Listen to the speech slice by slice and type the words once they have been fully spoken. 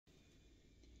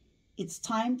It's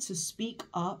time to speak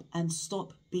up and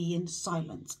stop being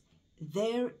silent.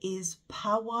 There is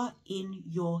power in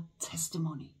your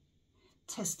testimony.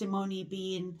 Testimony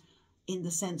being in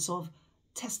the sense of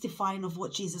testifying of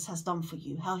what Jesus has done for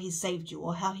you, how he saved you,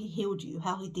 or how he healed you,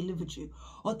 how he delivered you,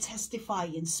 or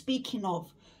testifying, speaking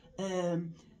of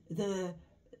the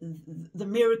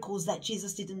miracles that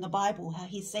Jesus did in the Bible, how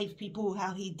he saved people,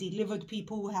 how he delivered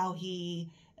people, how he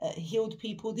healed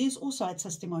people. These also are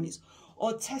testimonies.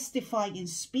 Or testifying,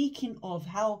 speaking of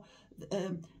how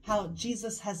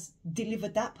Jesus has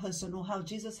delivered that person, or how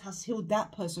Jesus has healed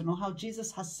that person, or how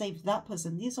Jesus has saved that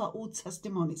person. These are all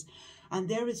testimonies, and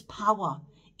there is power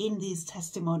in these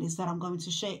testimonies that I'm going to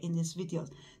share in this video.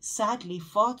 Sadly,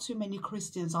 far too many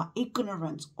Christians are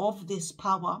ignorant of this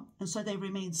power, and so they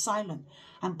remain silent.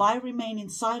 And by remaining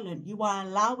silent, you are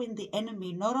allowing the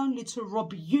enemy not only to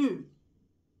rob you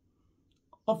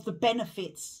of the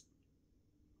benefits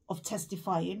of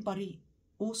testifying, but he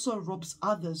also robs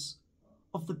others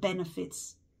of the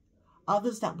benefits.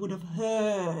 Others that would have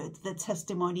heard the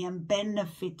testimony and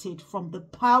benefited from the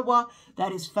power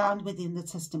that is found within the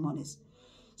testimonies.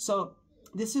 So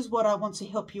this is what I want to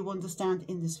help you understand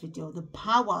in this video. The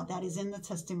power that is in the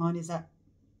testimonies that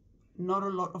not a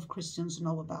lot of Christians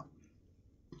know about.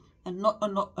 And not a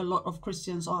lot of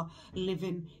Christians are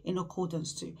living in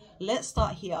accordance to. Let's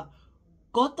start here.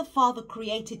 God the Father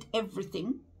created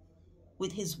everything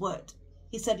with his word.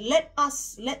 He said, let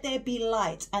there be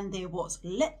light, and there was.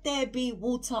 Let there be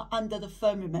water under the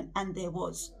firmament, and there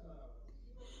was.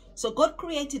 So God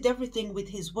created everything with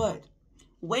his word.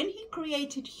 When he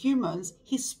created humans,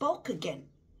 he spoke again.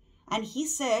 And he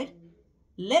said,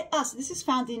 let us, this is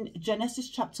found in Genesis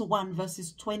chapter 1,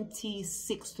 verses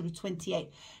 26 through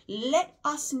 28. Let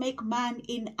us make man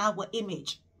in our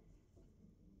image,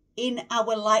 in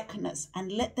our likeness,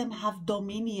 and let them have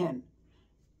dominion.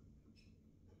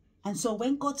 And so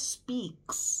when God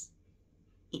speaks,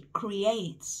 it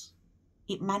creates,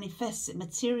 it manifests, it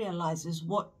materializes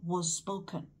what was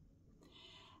spoken.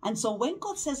 And so when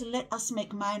God says, let us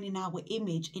make man in our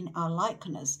image, in our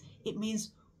likeness, it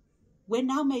means we're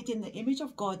now made in the image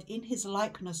of God, in his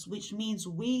likeness, which means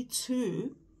we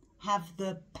too have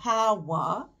the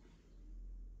power.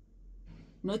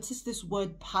 Notice this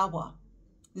word power.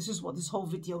 This is what this whole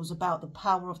video is about, the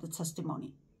power of the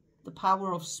testimony. The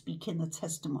power of speaking the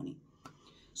testimony.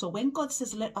 So when God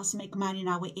says, let us make man in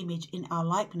our image, in our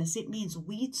likeness, it means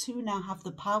we too now have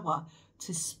the power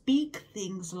to speak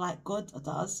things like God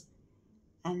does,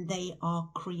 and they are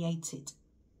created.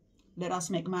 Let us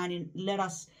make man in,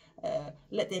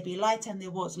 let there be light, and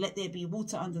there was. Let there be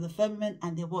water under the firmament,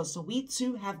 and there was. So we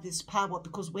too have this power,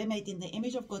 because we're made in the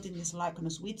image of God, in this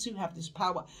likeness. We too have this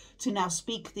power to now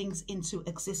speak things into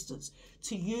existence,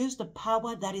 to use the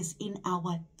power that is in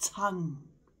our tongue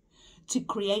to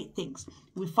create things.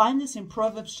 We find this in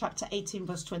Proverbs chapter 18,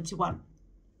 verse 21.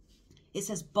 It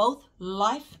says, both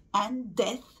life and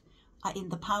death are in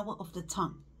the power of the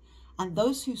tongue, and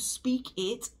those who speak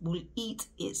it will eat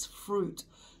its fruit.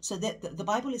 So that the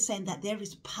Bible is saying that there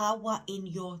is power in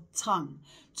your tongue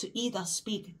to either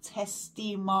speak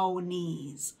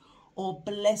testimonies or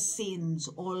blessings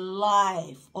or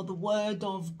life or the word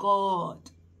of God.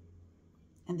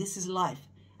 And this is life.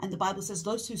 And the Bible says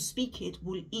those who speak it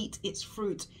will eat its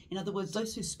fruit. In other words,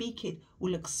 those who speak it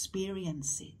will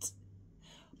experience it.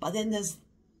 But then there's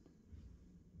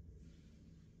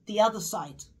the other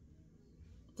side,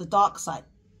 the dark side,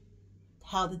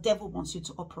 how the devil wants you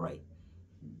to operate.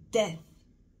 Death,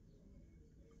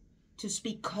 to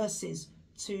speak curses,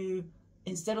 to,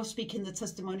 instead of speaking the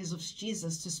testimonies of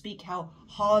Jesus, to speak how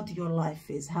hard your life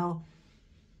is, how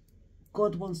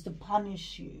God wants to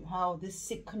punish you, how this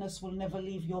sickness will never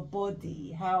leave your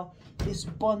body, how this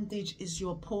bondage is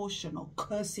your portion, or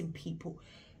cursing people,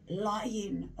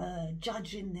 lying,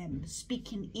 judging them,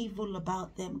 speaking evil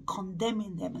about them,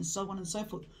 condemning them, and so on and so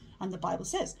forth. And the Bible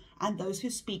says, and those who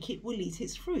speak it will eat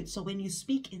its fruit. So when you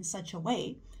speak in such a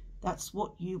way, that's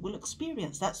what you will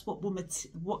experience. That's what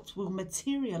will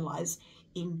materialize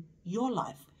in your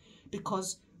life,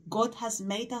 because God has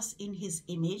made us in his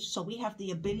image. So we have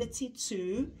the ability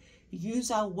to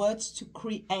use our words to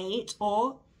create,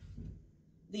 or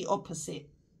the opposite,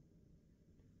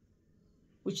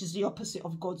 which is the opposite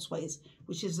of God's ways,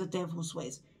 which is the devil's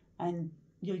ways. And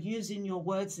you're using your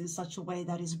words in such a way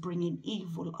that is bringing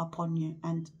evil upon you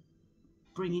and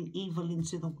bringing evil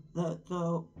into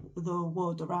the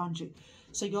world around you.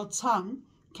 So your tongue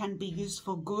can be used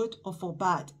for good or for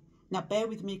bad. Now bear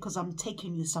with me, because I'm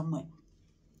taking you somewhere.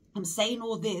 I'm saying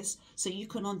all this so you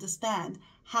can understand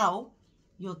how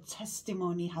your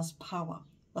testimony has power.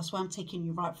 That's why I'm taking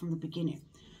you right from the beginning.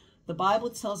 The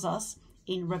Bible tells us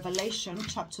in Revelation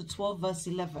chapter 12 verse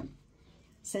 11.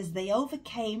 It says, they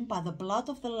overcame by the blood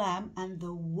of the Lamb and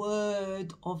the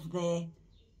word of their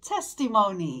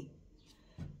testimony.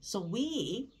 So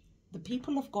we, the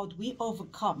people of God, we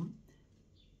overcome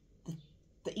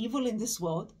the evil in this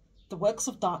world, the works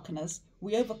of darkness.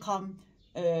 We overcome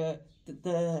the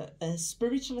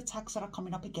spiritual attacks that are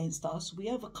coming up against us. We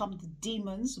overcome the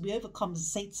demons. We overcome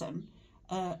Satan.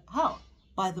 How?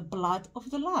 By the blood of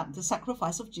the Lamb, the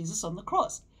sacrifice of Jesus on the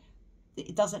cross.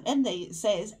 It doesn't end there. It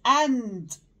says,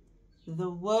 and the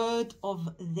word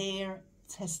of their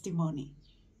testimony.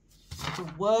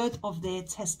 The word of their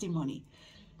testimony.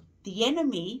 The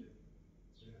enemy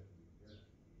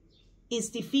is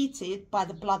defeated by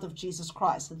the blood of Jesus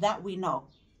Christ. That we know.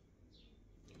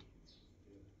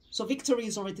 So victory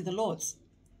is already the Lord's.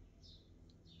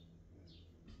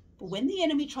 But when the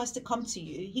enemy tries to come to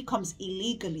you, he comes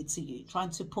illegally to you,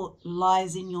 trying to put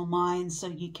lies in your mind so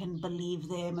you can believe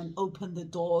them and open the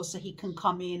door so he can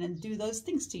come in and do those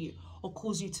things to you, or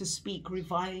cause you to speak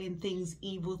reviling things,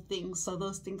 evil things, so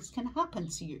those things can happen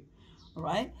to you. All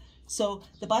right? So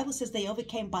the Bible says they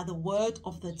overcame by the word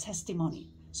of the testimony.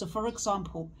 So for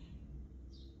example,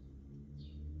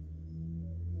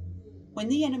 when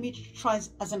the enemy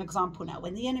tries, as an example now,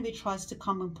 when the enemy tries to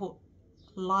come and put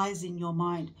lies in your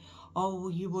mind, oh,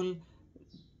 you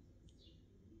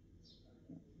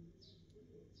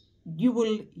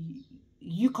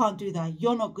can't do that,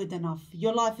 you're not good enough,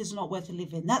 your life is not worth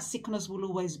living, that sickness will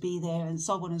always be there, and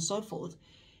so on and so forth.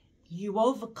 You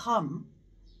overcome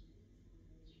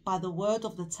by the word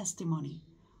of the testimony,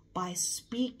 by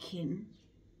speaking,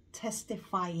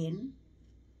 testifying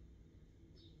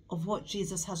of what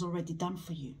Jesus has already done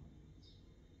for you.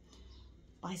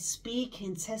 By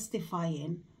speaking,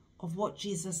 testifying of what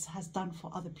Jesus has done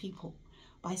for other people.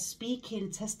 By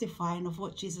speaking, testifying of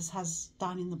what Jesus has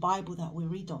done in the Bible that we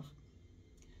read of.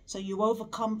 So you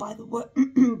overcome by the word,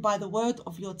 by the word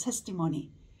of your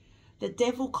testimony. The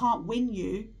devil can't win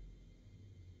you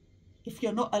if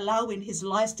you're not allowing his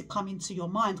lies to come into your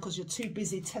mind, because you're too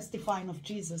busy testifying of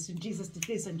Jesus, and Jesus did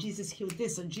this, and Jesus healed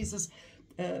this, and Jesus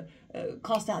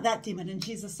cast out that demon, and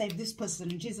Jesus saved this person,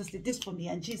 and Jesus did this for me,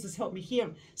 and Jesus helped me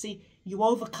here. See, you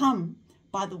overcome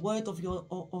by the word of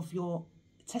your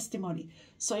testimony.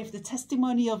 So if the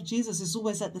testimony of Jesus is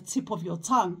always at the tip of your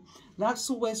tongue, that's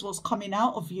always what's coming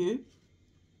out of you.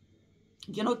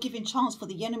 You're not giving chance for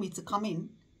the enemy to come in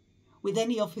with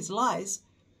any of his lies,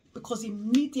 because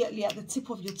immediately at the tip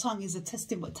of your tongue is a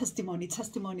testimony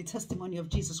of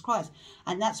Jesus Christ.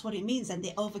 And that's what it means. And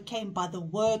they overcame by the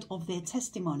word of their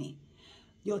testimony.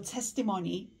 Your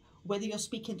testimony, whether you're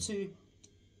speaking to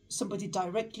somebody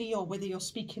directly, or whether you're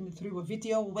speaking through a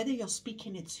video, or whether you're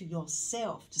speaking it to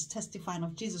yourself, just testifying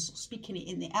of Jesus, or speaking it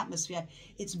in the atmosphere,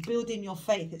 it's building your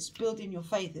faith. It's building your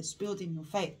faith. It's building your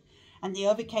faith. And they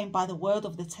overcame by the word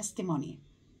of the testimony.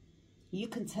 You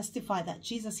can testify that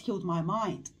Jesus healed my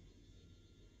mind.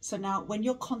 So now when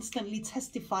you're constantly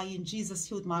testifying Jesus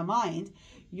healed my mind,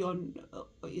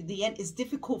 it's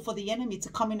difficult for the enemy to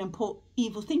come in and put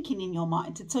evil thinking in your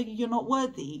mind, to tell you you're not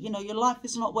worthy, your life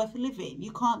is not worth living,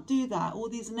 you can't do that, all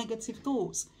these negative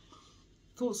thoughts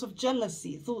of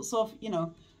jealousy, thoughts of,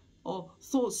 or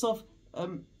thoughts of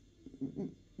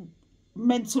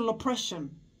mental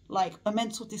oppression, like a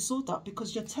mental disorder,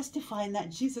 because you're testifying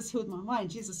that Jesus healed my mind,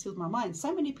 Jesus healed my mind.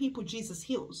 So many people Jesus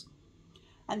heals,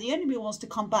 and the enemy wants to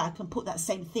come back and put that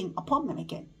same thing upon them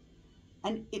again.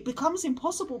 And it becomes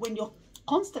impossible when you're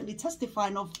constantly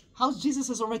testifying of how Jesus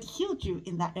has already healed you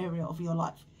in that area of your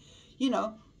life.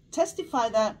 Testify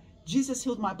that Jesus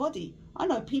healed my body. I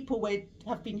know people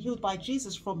have been healed by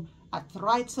Jesus from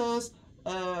arthritis,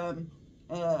 what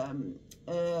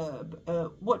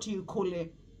do you call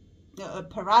it?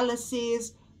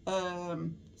 Paralysis,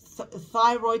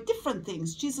 thyroid, different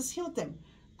things. Jesus healed them.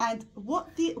 And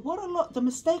the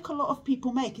mistake a lot of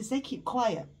people make is they keep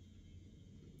quiet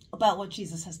about what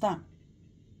Jesus has done.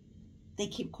 They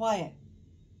keep quiet.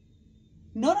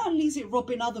 Not only is it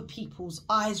robbing other people's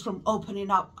eyes from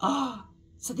opening up,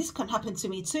 so this can happen to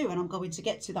me too, and I'm going to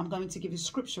get to that. I'm going to give you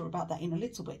scripture about that in a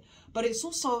little bit. But it's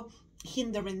also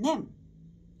hindering them.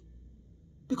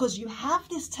 Because you have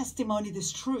this testimony,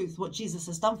 this truth, what Jesus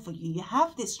has done for you. You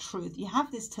have this truth, you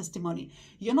have this testimony.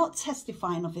 You're not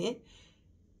testifying of it.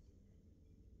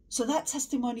 So that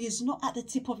testimony is not at the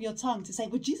tip of your tongue to say,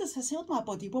 well, Jesus has healed my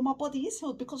body. Well, my body is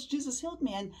healed because Jesus healed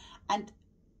me. And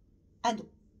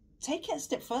take it a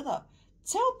step further.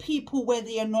 Tell people where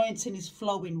the anointing is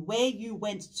flowing, where you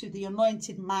went to, the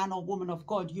anointed man or woman of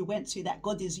God you went to that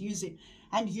God is using,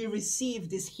 and you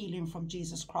received this healing from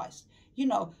Jesus Christ.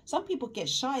 Some people get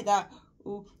shy that,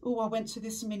 oh, I went to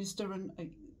this minister and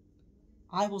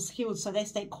I was healed, so they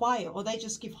stay quiet, or they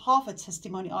just give half a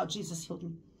testimony. Oh, Jesus healed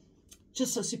me,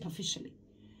 just so superficially.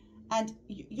 And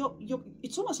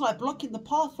it's almost like blocking the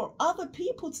path for other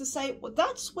people to say, well,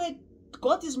 that's where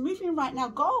God is moving right now.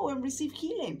 Go and receive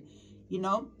healing. You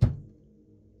know,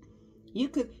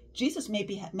 Jesus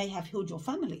may have healed your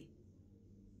family.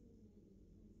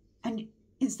 And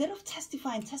instead of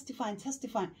testifying,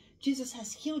 Jesus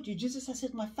has healed you. Jesus has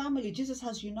healed my family. Jesus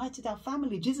has united our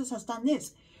family. Jesus has done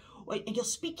this. And you're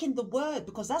speaking the word,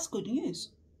 because that's good news.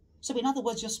 So in other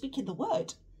words, you're speaking the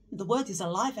word. The word is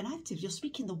alive and active. You're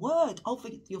speaking the word over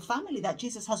your family that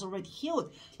Jesus has already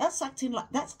healed. That's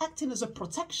acting as a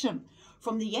protection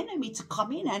from the enemy to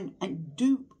come in and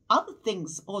do other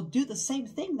things, or do the same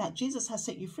thing that Jesus has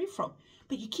set you free from.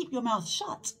 But you keep your mouth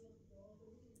shut.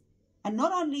 And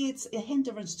not only it's a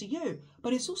hindrance to you,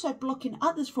 but it's also blocking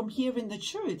others from hearing the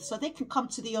truth, so they can come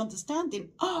to the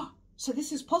understanding, oh, so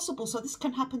this is possible, so this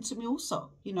can happen to me also,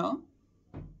 you know.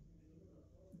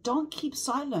 Don't keep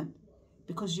silent,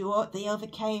 because they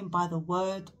overcame by the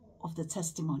word of the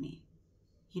testimony.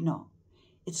 You know,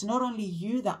 it's not only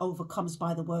you that overcomes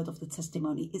by the word of the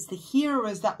testimony, it's the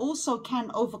hearers that also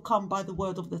can overcome by the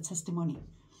word of the testimony.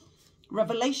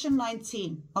 Revelation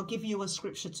 19, I'll give you a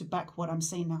scripture to back what I'm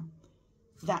saying now.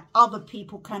 That other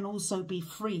people can also be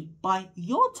free by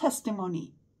your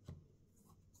testimony.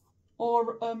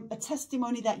 Or a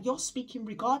testimony that you're speaking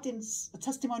regarding a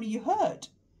testimony you heard.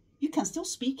 You can still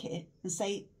speak it and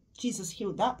say, Jesus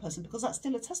healed that person, because that's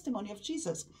still a testimony of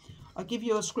Jesus. I'll give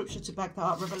you a scripture to back that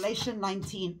up. Revelation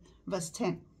 19, verse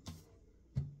 10.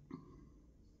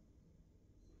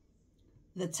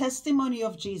 The testimony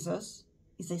of Jesus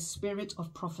is a spirit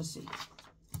of prophecy.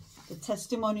 The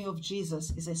testimony of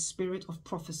Jesus is a spirit of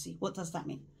prophecy. What does that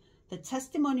mean? The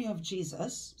testimony of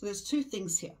Jesus, so there's two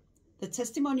things here. The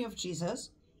testimony of Jesus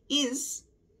is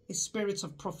a spirit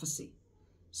of prophecy.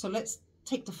 So let's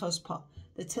take the first part.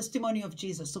 The testimony of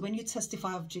Jesus. So when you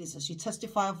testify of Jesus, you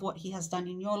testify of what he has done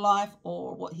in your life,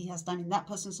 or what he has done in that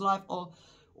person's life, or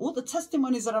all the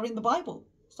testimonies that are in the Bible.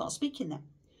 Start speaking them.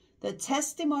 The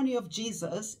testimony of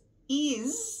Jesus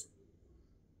is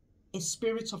a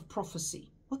spirit of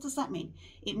prophecy. What does that mean?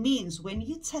 It means when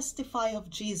you testify of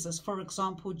Jesus, for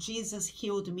example, Jesus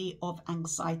healed me of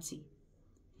anxiety.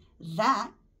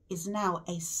 That is now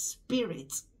a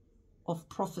spirit of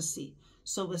prophecy.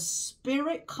 So a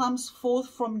spirit comes forth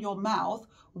from your mouth.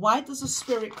 Why does a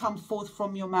spirit come forth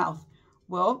from your mouth?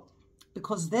 Well,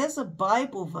 because there's a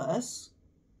Bible verse.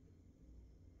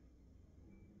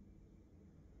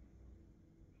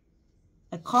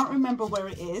 I can't remember where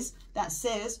it is, that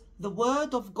says the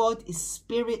word of God is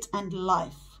spirit and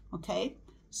life. Okay,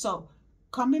 so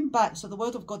coming back, so the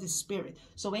word of God is spirit.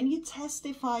 So when you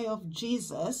testify of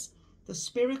Jesus, the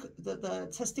spirit, the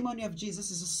testimony of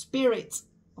Jesus is a spirit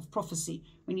of prophecy.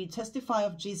 When you testify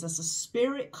of Jesus, the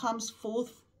spirit comes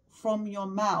forth from your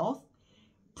mouth,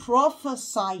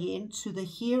 prophesying to the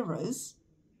hearers.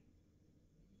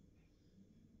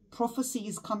 Prophecy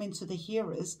is coming to the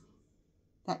hearers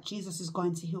that Jesus is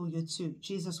going to heal you too.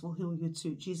 Jesus will heal you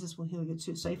too. Jesus will heal you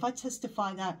too. So if I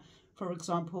testify that, for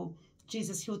example,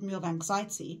 Jesus healed me of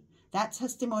anxiety, that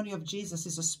testimony of Jesus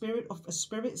is a spirit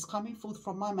is coming forth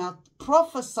from my mouth,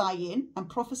 prophesying, and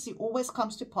prophecy always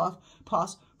comes to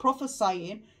pass,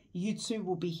 prophesying, you too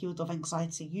will be healed of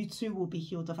anxiety. You too will be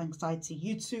healed of anxiety.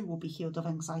 You too will be healed of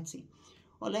anxiety.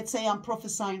 Or let's say I'm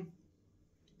prophesying,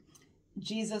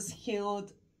 Jesus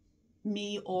healed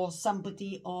me or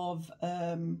somebody of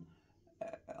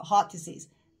heart disease.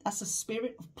 That's a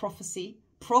spirit of prophecy.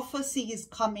 Prophecy is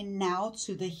coming now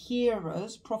to the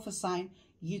hearers, prophesying,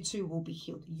 you too will be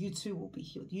healed. You too will be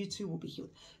healed. You too will be healed.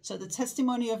 So the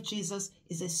testimony of Jesus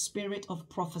is a spirit of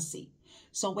prophecy.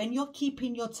 So when you're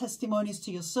keeping your testimonies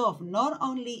to yourself, not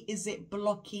only is it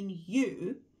blocking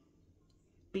you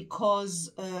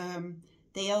because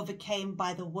they overcame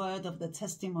by the word of the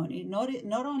testimony, not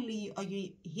only are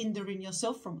you hindering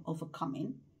yourself from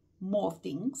overcoming more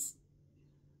things,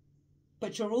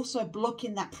 but you're also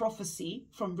blocking that prophecy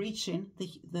from reaching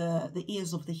the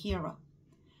ears of the hearer.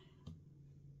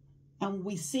 And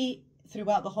we see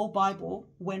throughout the whole Bible,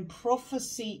 when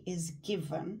prophecy is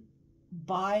given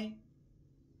by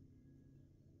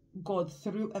God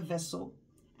through a vessel,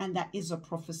 and that is a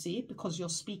prophecy because you're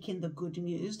speaking the good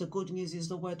news. The good news is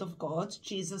the word of God.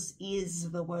 Jesus is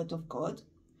the word of God.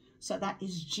 So that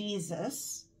is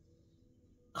Jesus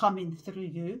coming through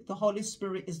you. The Holy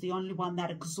Spirit is the only one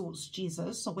that exalts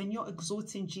Jesus. So when you're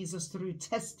exalting Jesus through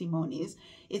testimonies,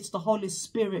 it's the Holy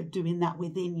Spirit doing that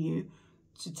within you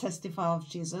to testify of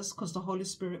Jesus, because the Holy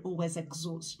Spirit always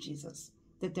exalts Jesus.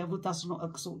 The devil does not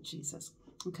exalt Jesus.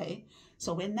 Okay,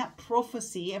 so when that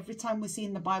prophecy, every time we see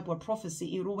in the Bible a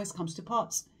prophecy, it always comes to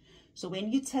pass. So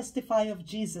when you testify of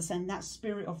Jesus and that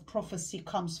spirit of prophecy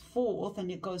comes forth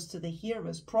and it goes to the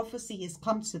hearers, prophecy has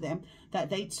come to them that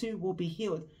they too will be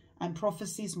healed. And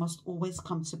prophecies must always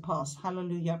come to pass.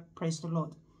 Hallelujah. Praise the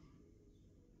Lord.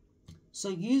 So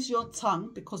use your tongue,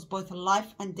 because both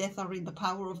life and death are in the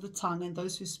power of the tongue, and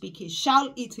those who speak it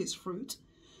shall eat its fruit.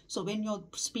 So when you're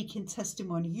speaking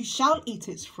testimony, you shall eat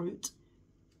its fruit.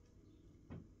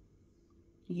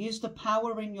 Use the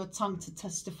power in your tongue to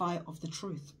testify of the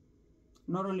truth,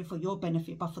 not only for your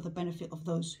benefit, but for the benefit of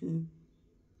those who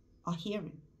are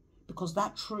hearing, because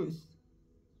that truth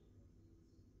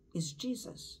is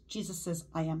Jesus. Jesus says,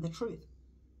 I am the truth.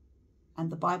 And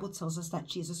the Bible tells us that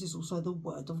Jesus is also the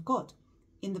Word of God.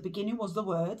 In the beginning was the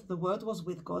Word was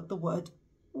with God, the Word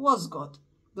was God.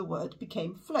 The Word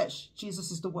became flesh.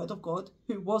 Jesus is the Word of God,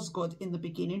 who was God in the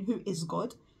beginning, who is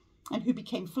God, and who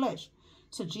became flesh.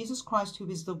 So Jesus Christ, who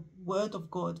is the Word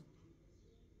of God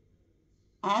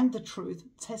and the truth,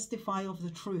 testify of the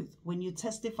truth. When you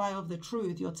testify of the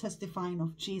truth, you're testifying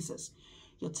of Jesus.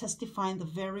 You're testifying the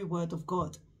very Word of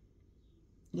God.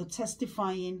 You're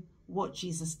testifying what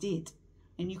Jesus did.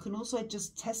 And you can also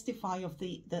just testify of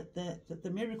the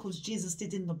miracles Jesus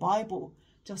did in the Bible.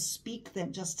 Just speak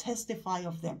them, just testify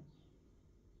of them.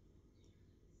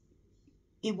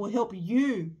 It will help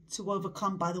you to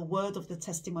overcome by the word of the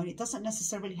testimony. It doesn't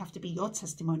necessarily have to be your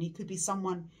testimony. It could be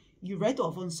someone you read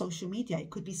of on social media. It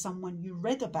could be someone you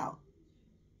read about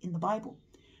in the Bible.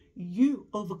 You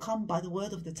overcome by the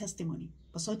word of the testimony,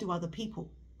 but so do other people,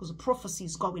 because a prophecy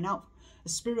is going out. A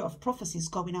spirit of prophecy is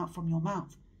going out from your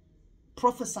mouth,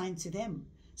 prophesying to them.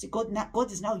 See,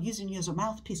 God is now using you as a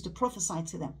mouthpiece to prophesy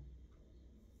to them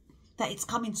that it's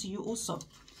coming to you also.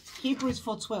 Hebrews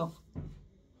 4:12.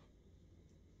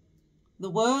 The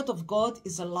word of God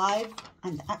is alive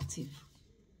and active.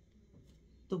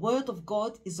 The word of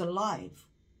God is alive.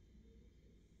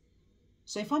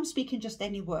 So if I'm speaking just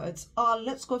any words,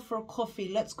 let's go for a coffee,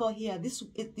 let's go here,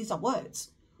 these are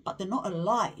words, but they're not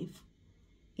alive.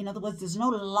 In other words, there's no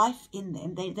life in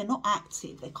them. They're not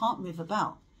active. They can't move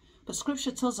about. But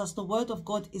scripture tells us the word of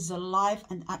God is alive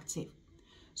and active.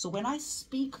 So when I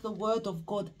speak the word of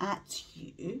God at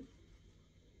you,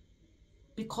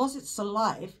 because it's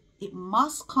alive, it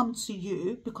must come to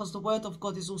you, because the word of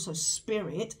God is also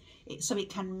spirit, so it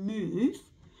can move.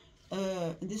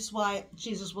 And this is why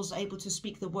Jesus was able to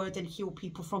speak the word and heal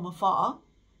people from afar.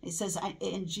 It says,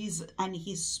 and Jesus, and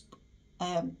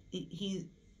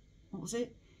what was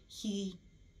it? He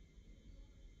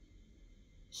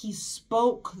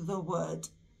spoke the word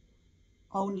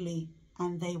only,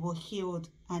 and they were healed.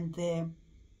 And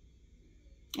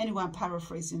anyway, I'm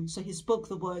paraphrasing. So he spoke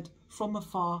the word from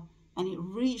afar, and it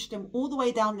reached them all the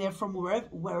way down there from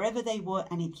wherever they were,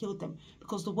 and it healed them.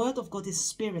 Because the word of God is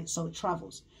spirit, so it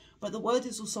travels. But the word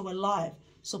is also alive.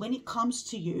 So when it comes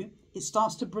to you, it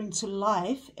starts to bring to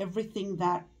life everything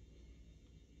that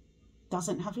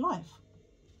doesn't have life.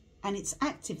 And it's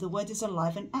active. The word is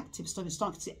alive and active. So it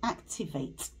starts to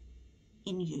activate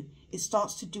in you. It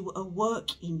starts to do a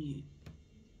work in you.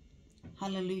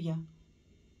 Hallelujah.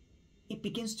 It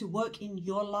begins to work in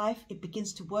your life. It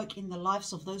begins to work in the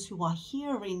lives of those who are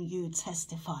hearing you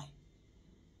testify.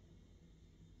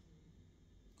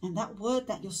 And that word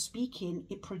that you're speaking,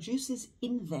 it produces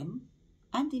in them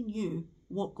and in you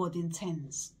what God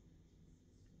intends.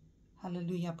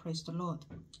 Hallelujah. Praise the Lord.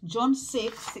 John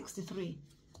 6:63.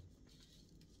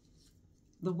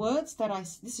 The words that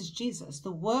this is Jesus,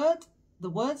 the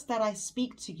words that I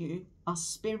speak to you are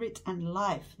spirit and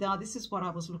life. Now, this is what I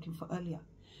was looking for earlier.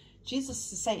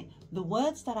 Jesus is saying, the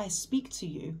words that I speak to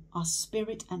you are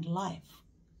spirit and life.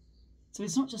 So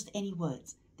it's not just any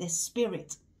words, they're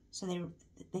spirit. So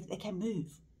they can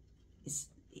move.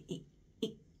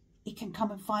 It can come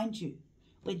and find you.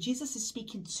 When Jesus is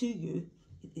speaking to you,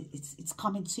 it's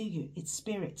coming to you. It's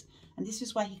spirit. And this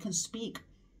is why he can speak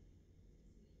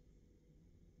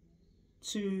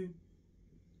to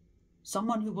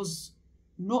someone who was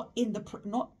not in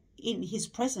his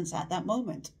presence at that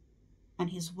moment, and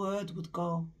his word would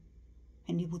go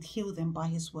and he would heal them by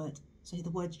his word. So the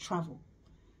words travel.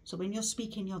 So when you're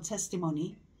speaking your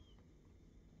testimony,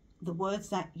 the words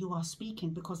that you are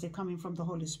speaking, because they're coming from the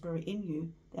Holy Spirit in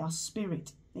you, they are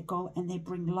spirit. They go and they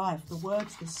bring life. The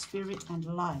words is spirit and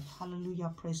life.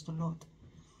 Hallelujah. Praise the Lord.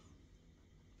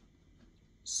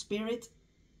 Spirit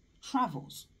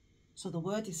travels. So the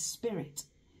word is spirit.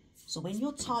 So when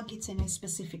you're targeting a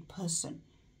specific person,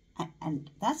 and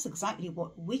that's exactly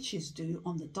what witches do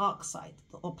on the dark side,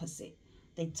 the opposite.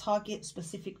 They target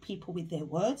specific people with their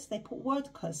words. They put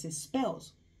word curses,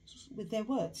 spells with their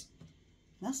words.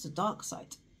 That's the dark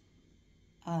side.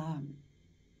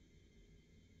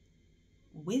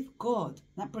 With God,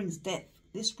 that brings death.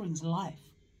 This brings life.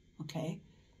 Okay?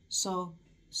 So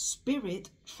spirit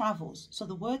travels. So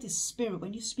the word is spirit.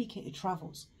 When you speak it, it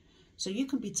travels. So you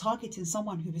can be targeting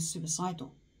someone who is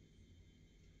suicidal,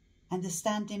 and they're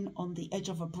standing on the edge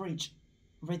of a bridge,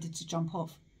 ready to jump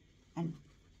off. And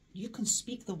you can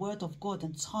speak the word of God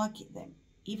and target them,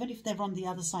 even if they're on the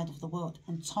other side of the world,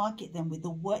 and target them with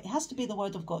the word. It has to be the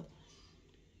word of God.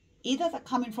 Either that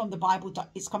coming from the Bible,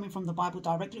 it's coming from the Bible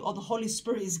directly, or the Holy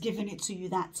Spirit is giving it to you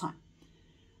that time.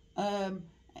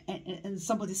 And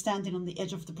somebody standing on the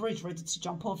edge of the bridge, ready to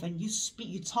jump off, and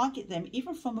you target them,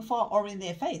 even from afar or in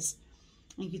their face.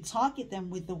 And you target them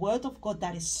with the word of God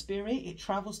that is spirit. It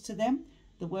travels to them.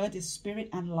 The word is spirit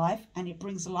and life, and it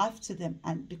brings life to them.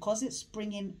 And because it's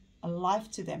bringing a life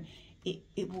to them,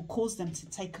 it will cause them to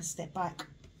take a step back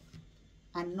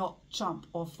and not jump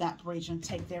off that bridge and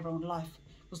take their own life.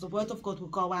 Because the word of God will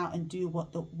go out and do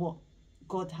what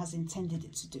God has intended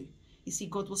it to do. You see,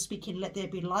 God was speaking, let there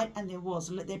be light, and there was.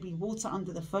 Let there be water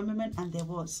under the firmament, and there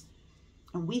was.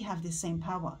 And we have this same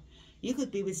power. You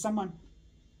could be with someone.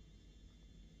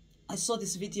 I saw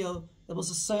this video, there was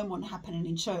a sermon happening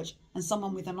in church, and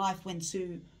someone with a knife went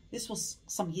to, this was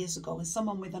some years ago, and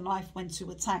someone with a knife went to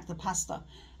attack the pastor.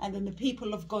 And then the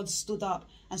people of God stood up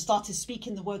and started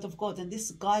speaking the word of God, and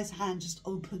this guy's hand just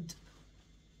opened,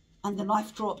 and the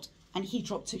knife dropped, and he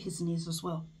dropped to his knees as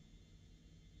well,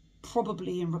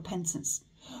 probably in repentance.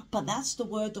 But that's the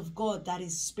word of God that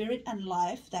is spirit and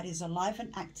life, that is alive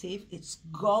and active. It's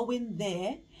going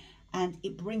there, and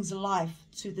it brings life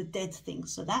to the dead thing.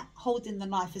 So that holding the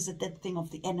knife is a dead thing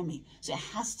of the enemy. So it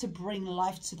has to bring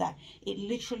life to that. It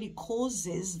literally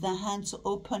causes the hand to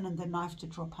open and the knife to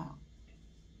drop out.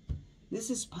 This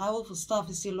is powerful stuff.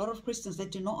 You see, a lot of Christians, they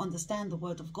do not understand the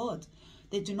word of God.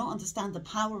 They do not understand the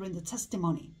power in the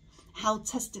testimony. How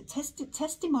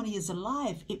testimony is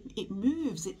alive. It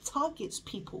moves. It targets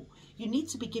people. You need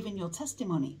to be giving your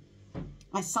testimony.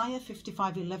 Isaiah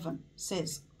 55:11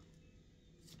 says,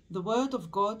 the word of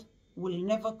God will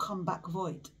never come back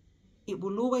void. It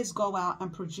will always go out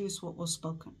and produce what was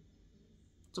spoken.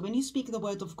 So when you speak the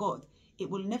word of God, it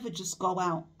will never just go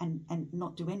out and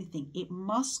not do anything. It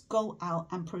must go out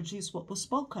and produce what was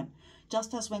spoken.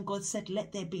 Just as when God said,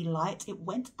 let there be light, it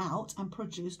went out and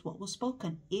produced what was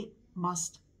spoken. It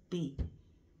must be.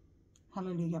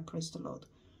 Hallelujah. Praise the Lord.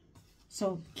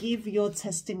 So give your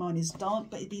testimonies. Don't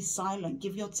be silent.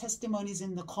 Give your testimonies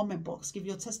in the comment box. Give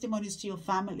your testimonies to your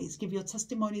families. Give your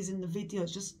testimonies in the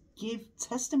videos. Just give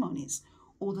testimonies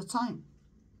all the time.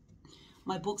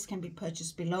 My books can be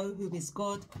purchased below. Who is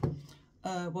God?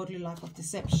 Worldly Life of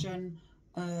Deception.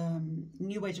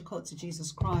 New Age Occult to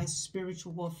Jesus Christ.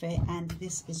 Spiritual Warfare. And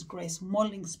This is Grace. More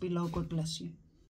links below. God bless you.